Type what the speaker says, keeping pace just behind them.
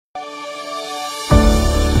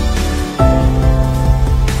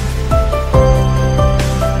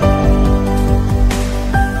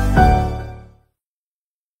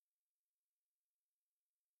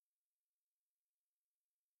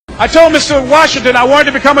I told Mr. Washington I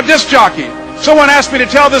wanted to become a disc jockey. Someone asked me to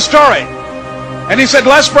tell this story. And he said,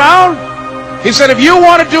 Les Brown, he said, if you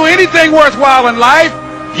want to do anything worthwhile in life,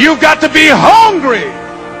 you've got to be hungry.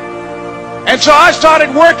 And so I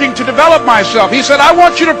started working to develop myself. He said, I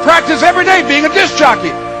want you to practice every day being a disc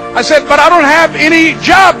jockey. I said, but I don't have any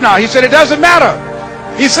job now. He said, it doesn't matter.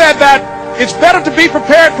 He said that it's better to be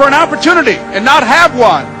prepared for an opportunity and not have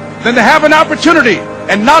one than to have an opportunity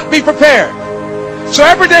and not be prepared. So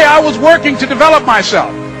every day I was working to develop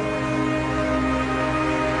myself.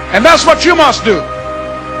 And that's what you must do.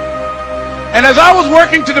 And as I was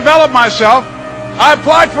working to develop myself, I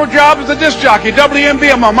applied for a job as a disc jockey,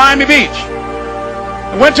 WMBM on Miami Beach.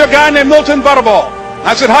 I went to a guy named Milton Butterball.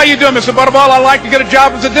 I said, how you doing, Mr. Butterball? I'd like to get a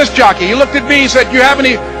job as a disc jockey. He looked at me, he said, do you have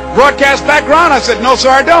any broadcast background? I said, no,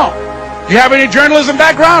 sir, I don't. Do you have any journalism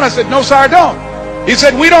background? I said, no, sir, I don't. He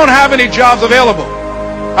said, we don't have any jobs available.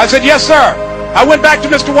 I said, yes, sir. I went back to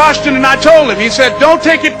Mr. Washington and I told him. He said, don't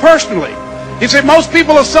take it personally. He said, most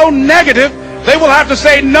people are so negative, they will have to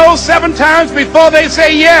say no 7 times before they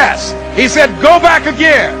say yes. He said, go back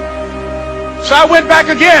again. So I went back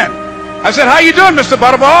again. I said, how you doing, Mr.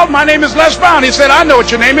 Butterball? My name is Les Brown. He said, I know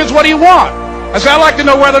what your name is. What do you want? I said, I'd like to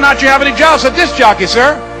know whether or not you have any jobs as a disc jockey,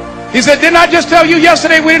 sir. He said, didn't I just tell you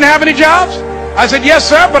yesterday we didn't have any jobs? I said, yes,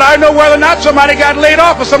 sir, but I know whether or not somebody got laid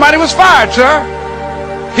off or somebody was fired, sir.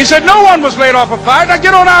 He said, no one was laid off or fired. Now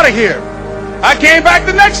get on out of here. I came back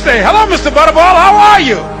the next day. Hello, Mr. Butterball. How are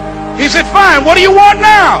you? He said, fine. What do you want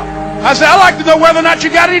now? I said, I'd like to know whether or not you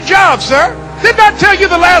got any jobs, sir. Didn't I tell you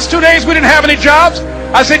the last 2 days we didn't have any jobs?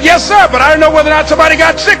 I said, yes, sir, but I don't know whether or not somebody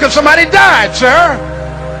got sick or somebody died, sir.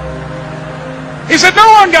 He said, no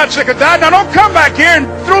one got sick or died. Now don't come back here and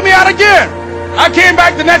throw me out again. I came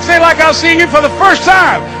back the next day like I was seeing you for the first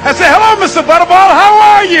time. I said, hello, Mr. Butterball, how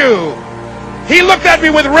are you? He looked at me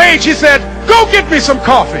with rage. He said, go get me some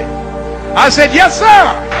coffee. I said, yes, sir.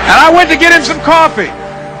 And I went to get him some coffee.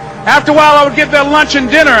 After a while, I would get their lunch and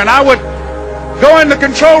dinner, and I would go in the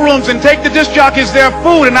control rooms and take the disc jockeys their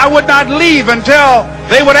food, and I would not leave until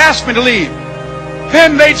they would ask me to leave.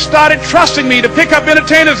 Then they started trusting me to pick up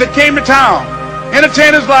entertainers that came to town.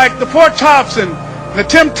 Entertainers like the Four Tops and the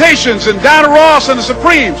Temptations and Donna Ross and the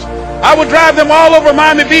Supremes. I would drive them all over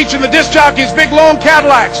Miami Beach in the disc jockeys' big long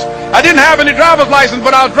Cadillacs. I didn't have any driver's license,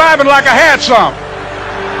 but I was driving like I had some.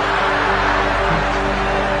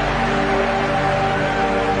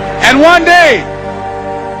 And one day,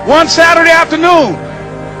 one Saturday afternoon,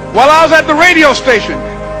 while I was at the radio station,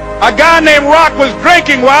 a guy named Rock was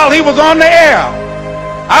drinking while he was on the air.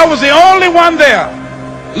 I was the only one there,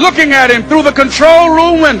 looking at him through the control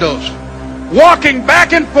room windows, walking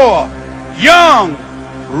back and forth, young,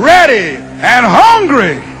 ready, and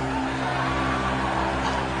hungry.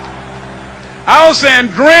 I was saying,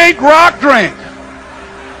 drink, Rock, drink.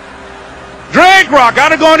 Drink, Rock.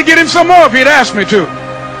 I'd have gone to get him some more if he'd asked me to.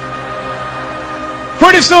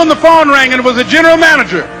 Pretty soon the phone rang, and it was the general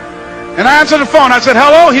manager. And I answered the phone. I said,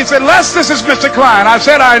 hello? He said, Les, this is Mr. Klein. I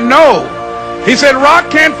said, I know. He said,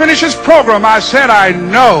 Rock can't finish his program. I said, I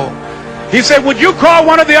know. He said, would you call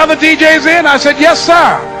one of the other DJs in? I said, yes, sir.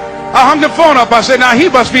 I hung the phone up. I said, now he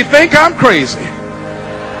must think I'm crazy.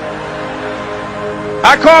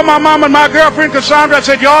 I called my mom and my girlfriend, Cassandra. I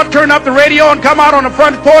said, y'all turn up the radio and come out on the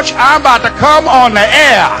front porch. I'm about to come on the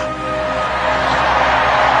air.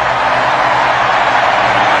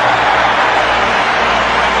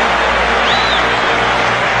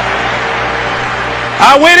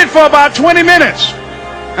 I waited for about 20 minutes,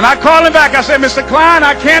 and I called him back. I said, Mr. Klein,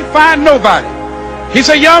 I can't find nobody. He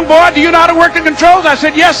said, young boy, do you know how to work the controls? I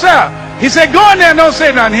said, yes, sir. He said, go in there and don't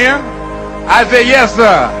say nothing here. I said, yes,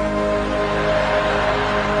 sir.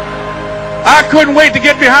 I couldn't wait to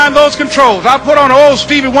get behind those controls. I put on an old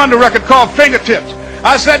Stevie Wonder record called Fingertips.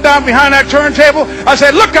 I sat down behind that turntable. I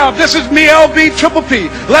said, look out, this is me, LB Triple P.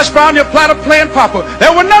 Les Brown, your platter playing papa. There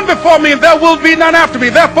were none before me, and there will be none after me.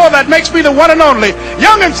 Therefore, that makes me the one and only.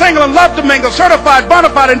 Young and single and love to mingle, certified, bona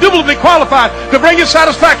fide, indubitably qualified to bring you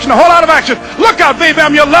satisfaction, a whole lot of action. Look out, baby,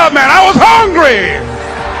 I'm your love man. I was hungry.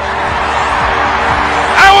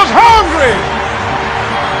 I was hungry.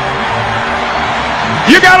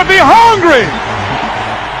 You gotta be hungry.